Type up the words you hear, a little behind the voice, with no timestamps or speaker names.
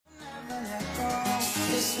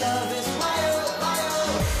love is wild,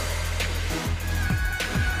 wild.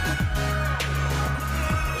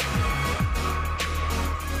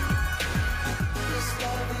 This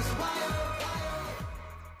love is wild, wild.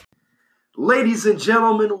 Ladies and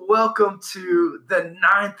gentlemen, welcome to the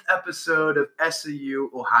 9th episode of SAU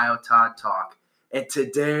Ohio Todd Talk. And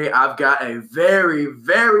today I've got a very,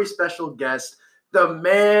 very special guest, the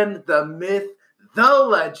man, the myth, the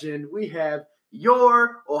legend. We have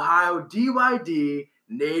your Ohio DYD,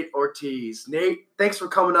 Nate Ortiz. Nate, thanks for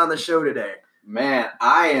coming on the show today. Man,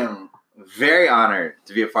 I am very honored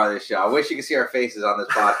to be a part of this show. I wish you could see our faces on this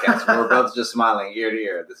podcast. We're both just smiling ear to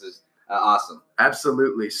ear. This is awesome.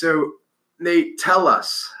 Absolutely. So, Nate, tell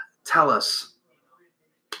us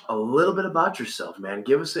a little bit about yourself, man.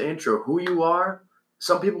 Give us an intro, who you are.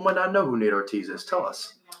 Some people might not know who Nate Ortiz is. Tell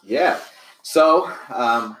us. Yeah. So,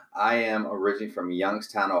 I am originally from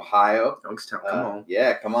Youngstown, Ohio. Youngstown, come on.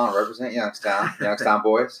 Yeah, come on. Represent Youngstown. Youngstown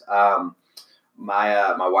boys.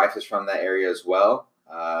 My wife is from that area as well.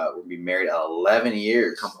 We'll be married 11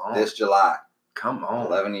 years this July. Come on.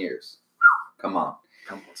 11 years. Come on.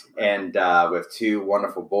 Somebody. And we have two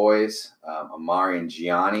wonderful boys, Amari and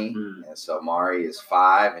Gianni. And so Amari is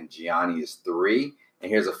 5 and Gianni is 3. And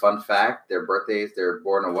here's a fun fact. Their birthdays, they're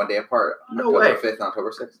born on one day apart. No way. October 5th and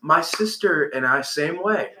October 6th. My sister and I, same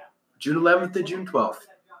way. June 11th to June 12th.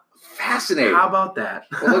 Fascinating. How about that?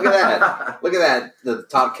 Well, look at that. Look at that. The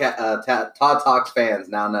Todd Talks fans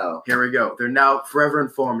now know. Here we go. They're now forever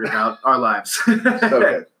informed about our lives. So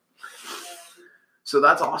good. So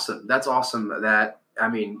that's awesome. That's awesome.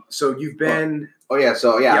 So you've been... Oh, yeah.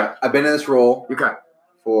 So, Yeah. I've been in this role Okay.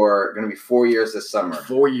 for going to be 4 years this summer.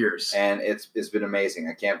 4 years. And it's been amazing.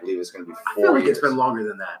 I can't believe it's going to be 4 I feel like years. it's been longer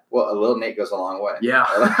than that. Well, a little Nate goes a long way. Yeah.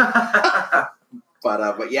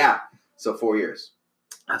 But yeah, so 4 years.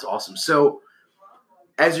 That's awesome. So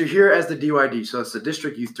as you're here as the DYD, so it's the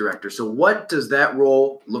district youth director. So what does that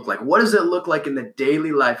role look like? What does it look like in the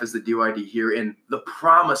daily life as the DYD here in the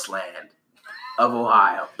promised land of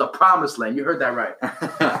Ohio? The promised land. You heard that right.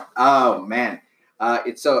 Oh man,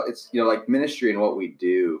 it's like ministry and what we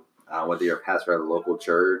do. Whether you're a pastor at a local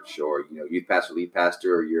church or youth pastor, lead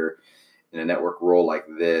pastor, or you're in a network role like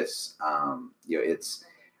this, it's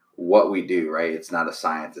what we do, right? It's not a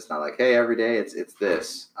science. It's not like, hey, every day it's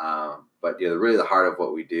this. But really the heart of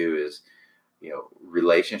what we do is,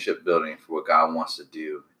 relationship building for what God wants to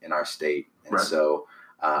do in our state. And Right. so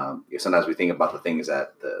sometimes we think about the things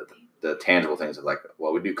that the tangible things of like,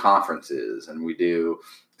 well, we do conferences and we do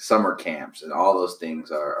summer camps and all those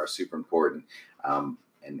things are super important. And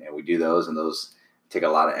we do those, and those take a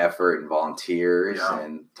lot of effort and volunteers. Yeah.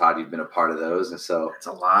 And Todd, you've been a part of those. And so It's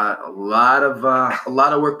a lot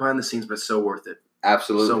of work behind the scenes, but so worth it.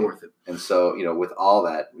 absolutely. So worth it. And so, with all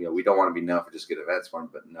that, we don't want to be known for just good events,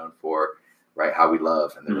 but known for, right, how we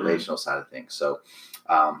love and the Mhm. relational side of things. So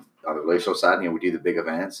on the relational side, we do the big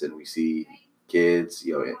events and we see kids,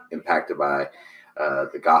 impacted by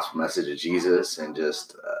the gospel message of Jesus and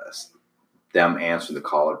just them answering the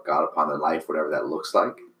call of God upon their life, whatever that looks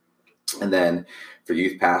like. And then for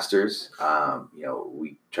youth pastors,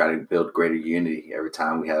 we try to build greater unity every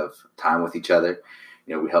time we have time with each other.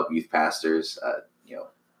 We help youth pastors,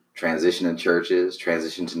 transition in churches,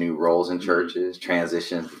 transition to new roles in churches,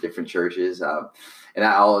 transition to different churches. And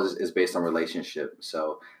that all is based on relationship.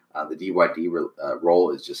 So the DYD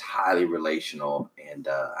role is just highly relational, and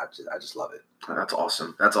I just love it. That's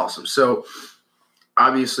awesome. That's awesome. So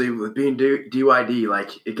obviously with being DYD,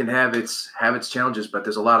 like it can have its challenges, but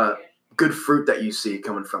there's a lot of good fruit that you see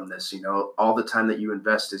coming from this. All the time that you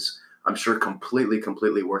invest is, I'm sure,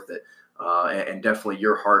 completely worth it. And definitely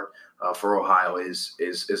your heart for Ohio is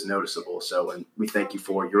noticeable. So, and we thank you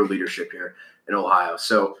for your leadership here in Ohio.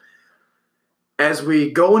 So as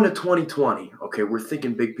we go into 2020, okay, we're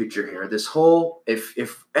thinking big picture here. This whole,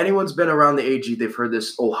 if anyone's been around the AG, they've heard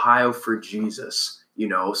this Ohio for Jesus,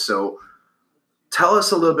 so tell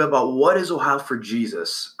us a little bit about what is Ohio for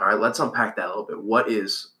Jesus. All right, let's unpack that a little bit. What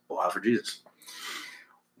is Ohio for Jesus?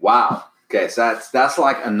 Wow. Okay, so that's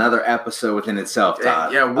like another episode within itself,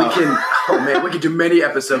 Todd. Yeah, we can do many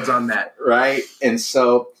episodes on that. Right? And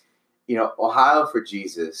so, Ohio for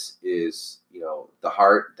Jesus is, the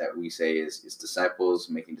heart that we say is disciples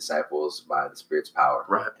making disciples by the Spirit's power.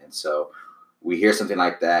 Right. And so we hear something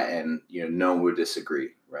like that and, no one would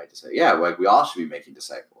disagree, right? To say, yeah, like we all should be making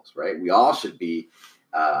disciples, right? We all should be,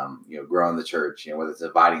 growing the church, whether it's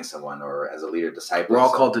inviting someone or as a leader, discipling. We're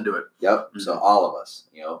all called to do it. Yep. Mm-hmm. So all of us,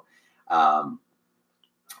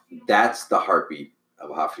 that's the heartbeat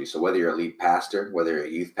of Ohio for Jesus. So whether you're a lead pastor, whether you're a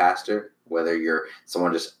youth pastor, whether you're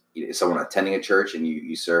someone attending a church and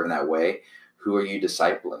you serve in that way, who are you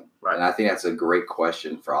discipling? Right. Right. And I think that's a great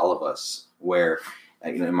question for all of us. Where,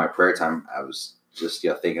 in my prayer time, I was just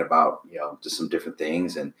thinking about just some different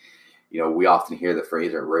things, and we often hear the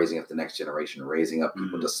phrase, "Or raising up the next generation, raising up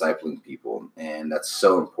people, discipling people," and that's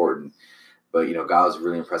so important. But God was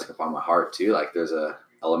really impressing upon my heart too. Like there's a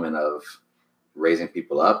element of raising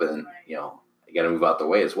people up, and you got to move out the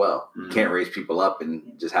way as well. You can't raise people up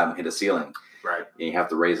and just have them hit a ceiling. Right. And you have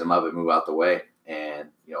to raise them up and move out the way. And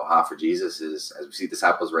How for Jesus is, as we see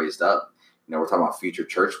disciples raised up, we're talking about future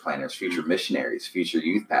church planners, future missionaries, future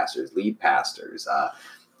youth pastors, lead pastors.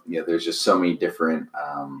 There's just so many different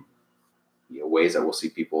ways that we'll see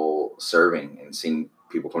people serving and seeing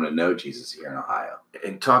people come to know Jesus here in Ohio.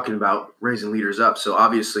 And talking about raising leaders up, so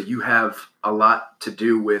obviously you have a lot to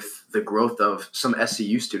do with the growth of some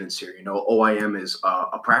SCU students here. OIM is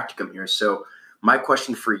a practicum here. So my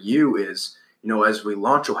question for you is, as we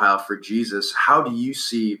launch Ohio for Jesus, how do you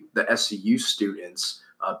see the SCU students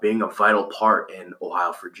being a vital part in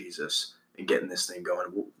Ohio for Jesus and getting this thing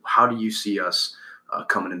going? How do you see us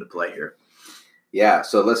coming into play here? Yeah.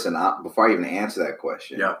 So listen, before I even answer that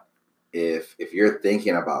question, if you're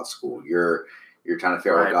thinking about school, you're trying to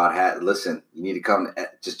figure out what God had. Listen, you need to come.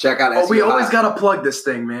 Just check out. Oh, we always got to plug this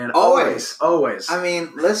thing, man. Always. I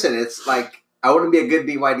mean, listen, it's like I wouldn't be a good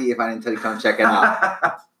BYD if I didn't tell you to come check it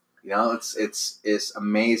out. It's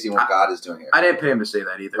amazing what God is doing here. I didn't pay him to say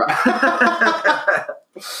that either. Right.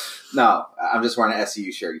 No, I'm just wearing an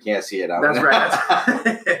SCU shirt. You can't see it. That's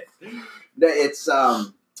right.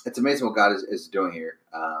 It's amazing what God is doing here.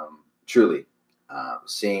 Truly,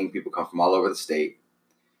 seeing people come from all over the state,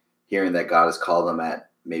 hearing that God has called them at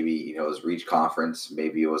maybe it was Reach Conference,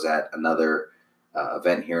 maybe it was at another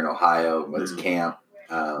event here in Ohio, but it's camp.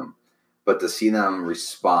 But to see them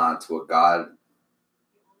respond to what God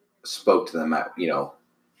spoke to them at,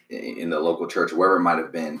 in the local church, wherever it might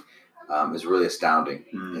have been, is really astounding.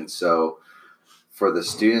 And so for the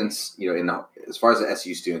students, as far as the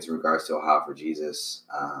SU students in regards to Ohio for Jesus,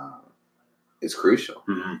 it's crucial.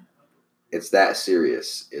 It's that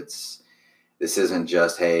serious. This isn't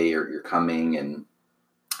just, hey, you're coming and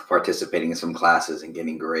participating in some classes and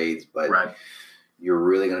getting grades, but you're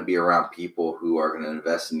really going to be around people who are going to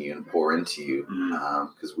invest in you and pour into you,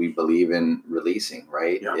 because we believe in releasing,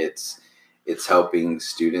 right? Yeah. It's helping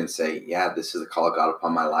students say, yeah, this is the call of God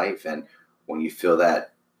upon my life. And when you feel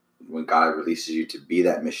that, when God releases you to be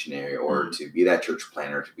that missionary or to be that church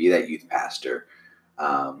planner, to be that youth pastor,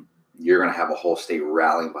 you're going to have a whole state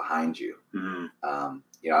rallying behind you. I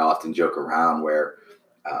often joke around where,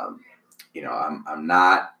 I'm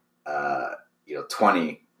not,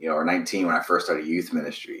 20, or 19 when I first started youth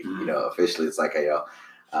ministry. Officially it's like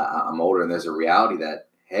I'm older, and there's a reality that,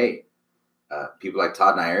 hey, people like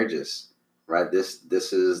Todd Nyergis, right? This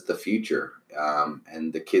is the future.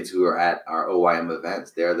 And the kids who are at our OIM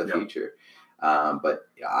events, they're the future. But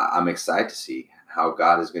I'm excited to see how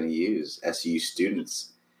God is going to use SU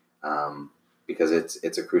students, because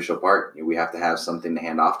it's a crucial part. We have to have something to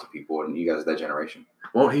hand off to people, and you guys are that generation.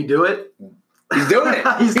 Won't he do it? He's doing it.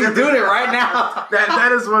 He's doing it right now.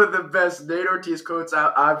 That is one of the best Nate Ortiz quotes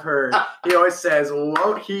I've heard. He always says,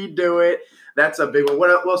 "Won't he do it?" That's a big one. What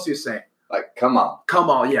else do you say? Like, come on. Come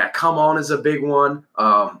on. Yeah, come on is a big one.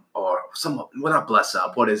 Or some, well, not bless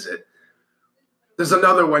up. What is it? There's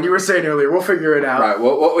another one you were saying earlier. We'll figure it out. Right.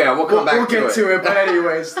 We'll come back. We'll get to it. But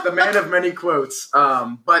anyways, the man of many quotes.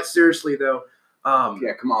 But seriously though.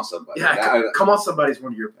 Come on, somebody. Yeah, come on, somebody's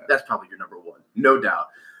one of your. That's probably your number one, no doubt.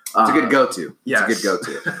 It's a good go-to. Yes. It's a good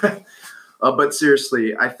go-to. But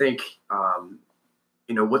seriously, I think,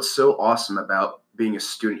 what's so awesome about being a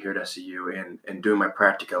student here at SCU and doing my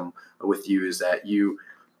practicum with you is that you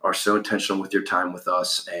are so intentional with your time with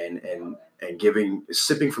us and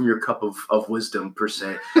sipping from your cup of wisdom, per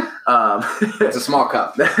se. It's a small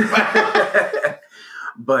cup.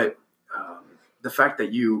 But the fact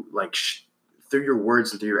that you, through your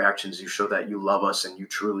words and through your actions, you show that you love us and you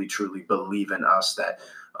truly, truly believe in us, that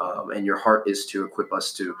and your heart is to equip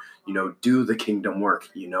us to, do the kingdom work,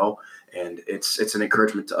 and it's an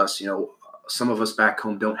encouragement to us. Some of us back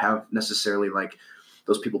home don't have necessarily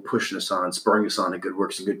those people pushing us on, spurring us on to good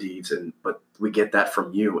works and good deeds, but we get that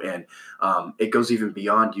from you, and it goes even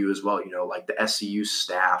beyond you as well. The SCU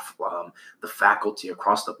staff, the faculty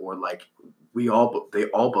across the board, they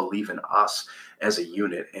all believe in us as a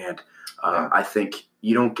unit, and I think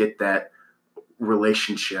you don't get that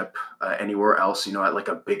relationship anywhere else, at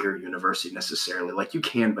a bigger university necessarily. You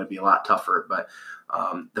can, but it'd be a lot tougher. But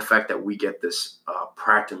the fact that we get this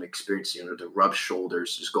practicum experience, to rub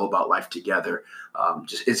shoulders, just go about life together,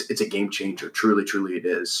 it's a game changer. Truly, truly it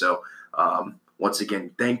is. So once again,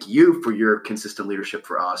 thank you for your consistent leadership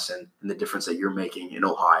for us and the difference that you're making in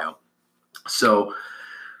Ohio. So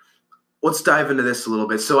let's dive into this a little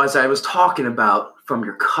bit. So as I was talking about from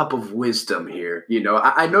your cup of wisdom here,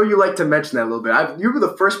 I know you like to mention that a little bit. You were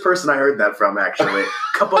the first person I heard that from, actually.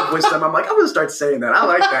 Cup of wisdom. I'm like, I'm going to start saying that. I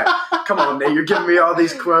like that. Come on, Nate. You're giving me all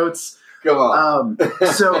these quotes. Come on.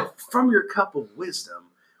 So from your cup of wisdom,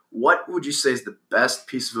 what would you say is the best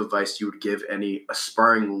piece of advice you would give any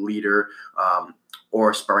aspiring leader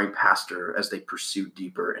or aspiring pastor as they pursue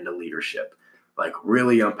deeper into leadership? Like,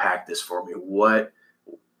 really unpack this for me. What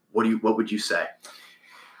would you say?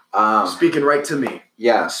 Speaking right to me.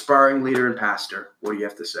 Yeah. Aspiring leader and pastor. What do you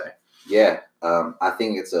have to say? Yeah. I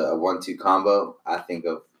think it's a 1-2 combo. I think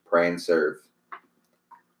of pray and serve.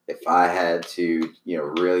 If I had to,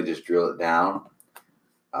 really just drill it down,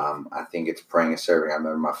 I think it's praying and serving. I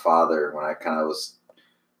remember my father, when I kind of was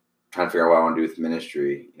trying to figure out what I want to do with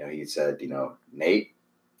ministry, he said, Nate,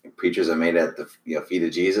 preachers are made at the feet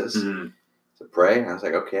of Jesus. Mm-hmm. So pray. And I was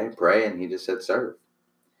like, okay, pray. And he just said serve.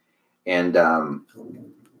 And, right,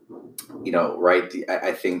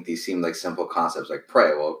 I think these seem like simple concepts, like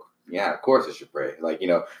pray. Well, yeah, of course I should pray. Like,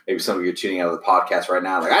 maybe some of you are tuning out of the podcast right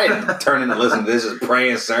now. Like, I didn't turn in to listen to this, just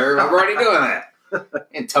pray and serve. I'm already doing that.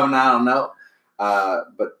 And tone, I don't know.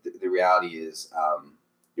 But the reality is,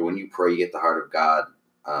 when you pray, you get the heart of God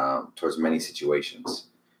towards many situations.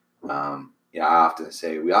 I often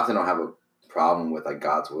say we often don't have a problem with like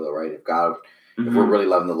God's will, right? If we're really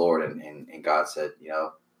loving the Lord and God said,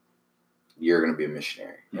 you're going to be a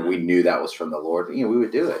missionary, and we knew that was from the Lord, we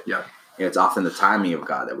would do it. Yeah. It's often the timing of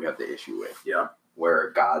God that we have the issue with. Yeah.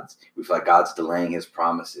 Where we feel like God's delaying his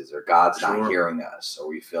promises, or God's Sure. not hearing us, or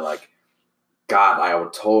we feel like, God, I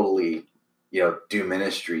would totally, do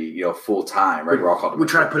ministry, full time, right? We're all called to We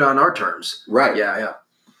try to put it on our terms. Right. Yeah.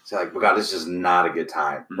 So like, but God, this is just not a good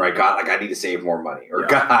time, Mm-hmm. right? God, like I need to save more money, or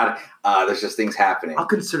Yeah. God, there's just things happening. I'll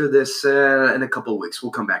consider this in a couple of weeks.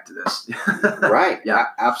 We'll come back to this. Right. Yeah.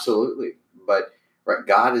 Absolutely. But right,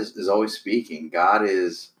 God is always speaking. God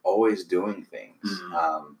is always doing things.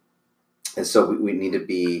 Mm-hmm. And so we need to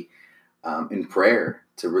be in prayer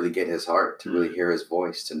to really get his heart, to really hear his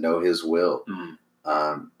voice, to know his will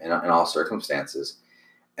in all circumstances.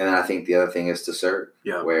 And then I think the other thing is to serve.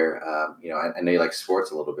 Yeah. Where, I know you like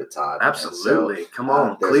sports a little bit, Todd. Absolutely. Come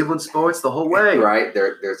on. there's- Cleveland sports the whole way. Right.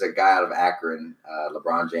 There's a guy out of Akron,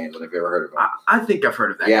 LeBron James. I don't know if you've ever heard of him. I think I've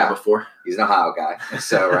heard of that Yeah. guy before. He's an Ohio guy.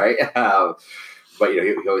 So, right. But,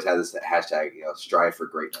 he always has this hashtag, strive for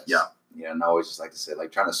greatness. Yeah. And I always just like to say,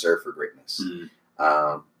 like, trying to serve for greatness.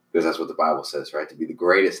 Mm-hmm. Because that's what the Bible says, right? To be the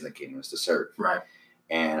greatest in the kingdom is to serve. Right.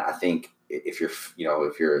 And I think if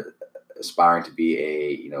you're aspiring to be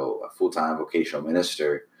a full-time vocational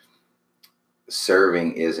minister,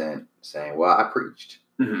 serving isn't saying, well, I preached.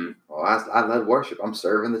 Mm-hmm. Well, I led worship. I'm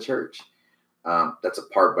serving the church. That's a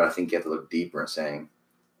part, but I think you have to look deeper and saying,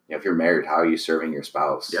 if you're married, how are you serving your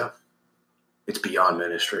spouse? Yeah. It's beyond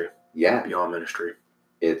ministry. Yeah. Beyond ministry.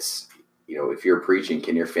 It's, if you're preaching,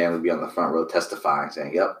 can your family be on the front row testifying,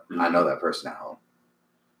 saying, yep, I know that person at home?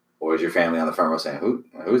 Or is your family on the front row saying,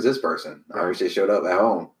 who's this person? I wish they showed up at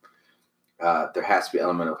home. There has to be an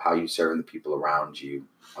element of how you serving the people around you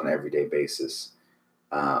on an everyday basis.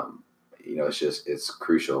 It's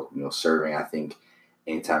crucial. Serving, I think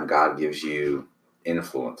anytime God gives you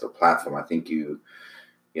influence or platform, I think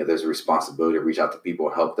there's a responsibility to reach out to people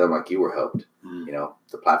and help them like you were helped.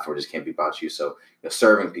 The platform just can't be about you. So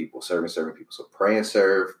serving people. So pray and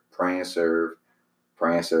serve, pray and serve,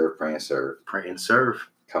 pray and serve, pray and serve. Pray and serve.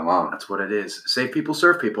 Come on. That's what it is. Save people,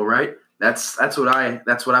 serve people, right? That's what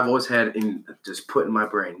I've always had in just put in my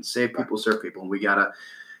brain. Save people, serve people. And we gotta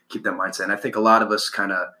keep that mindset. And I think a lot of us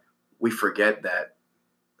we forget that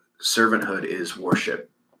servanthood is worship,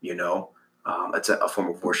 it's a form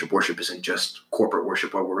of worship. Worship isn't just corporate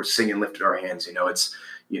worship where we're singing, lifted our hands. It's,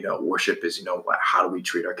 worship is, how do we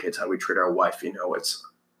treat our kids? How do we treat our wife? It's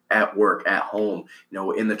at work, at home,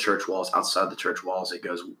 in the church walls, outside the church walls. It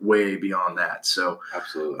goes way beyond that. So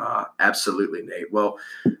absolutely, Nate. Well,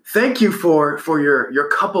 thank you for your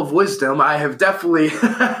cup of wisdom. I have definitely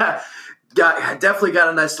got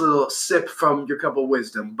a nice little sip from your cup of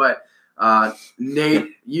wisdom. But Nate,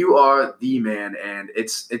 you are the man, and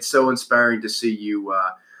it's so inspiring to see you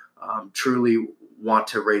truly want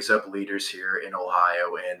to raise up leaders here in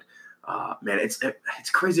Ohio. And man, it's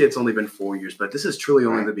crazy. It's only been 4 years, but this is truly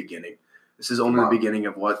only the beginning. This is only the beginning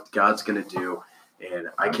of what God's going to do. And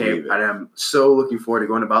I'm so looking forward to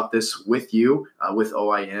going about this with you, with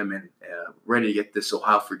OIM, and ready to get this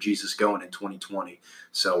Ohio for Jesus going in 2020.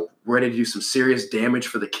 So ready to do some serious damage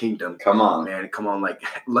for the kingdom. Come on, man. Come on. Like,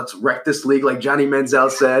 let's wreck this league. Like Johnny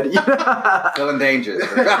Manziel said, feeling dangerous,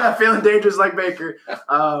 feeling dangerous like Baker.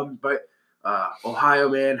 But Ohio,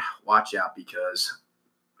 man, watch out because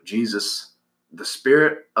Jesus, the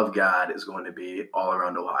Spirit of God, is going to be all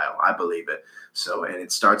around Ohio. I believe it. So, and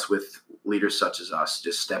it starts with leaders such as us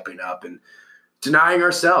just stepping up and denying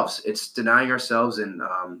ourselves. It's denying ourselves and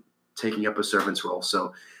taking up a servant's role.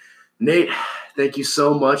 So, Nate, thank you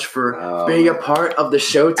so much for being a part of the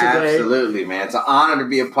show today. Absolutely, man. It's an honor to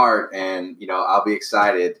be a part, and I'll be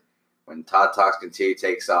excited when Todd Talks Continue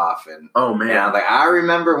takes off. And oh man, and I'm like, I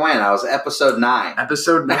remember when I was episode 9.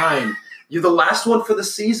 Episode 9. You're the last one for the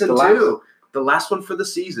season too. The last one for the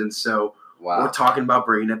season. So wow. We're talking about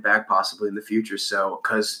bringing it back possibly in the future. So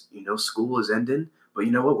because school is ending. But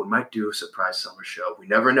you know what? We might do a surprise summer show. We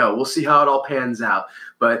never know. We'll see how it all pans out.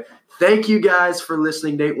 But thank you guys for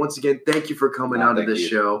listening. Nate, once again, thank you for coming onto this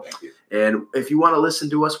show. Thank you. And if you want to listen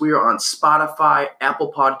to us, we are on Spotify,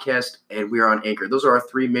 Apple Podcast, and we are on Anchor. Those are our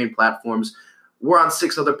 3 main platforms. We're on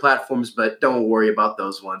 6 other platforms, but don't worry about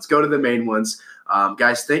those ones. Go to the main ones.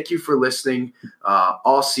 Guys, thank you for listening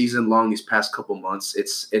all season long these past couple months.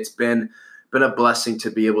 It's been a blessing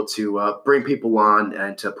to be able to bring people on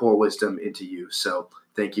and to pour wisdom into you. So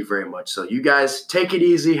thank you very much. So you guys take it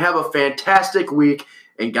easy. Have a fantastic week,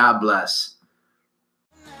 and God bless.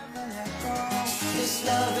 Never let go. This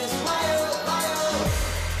love is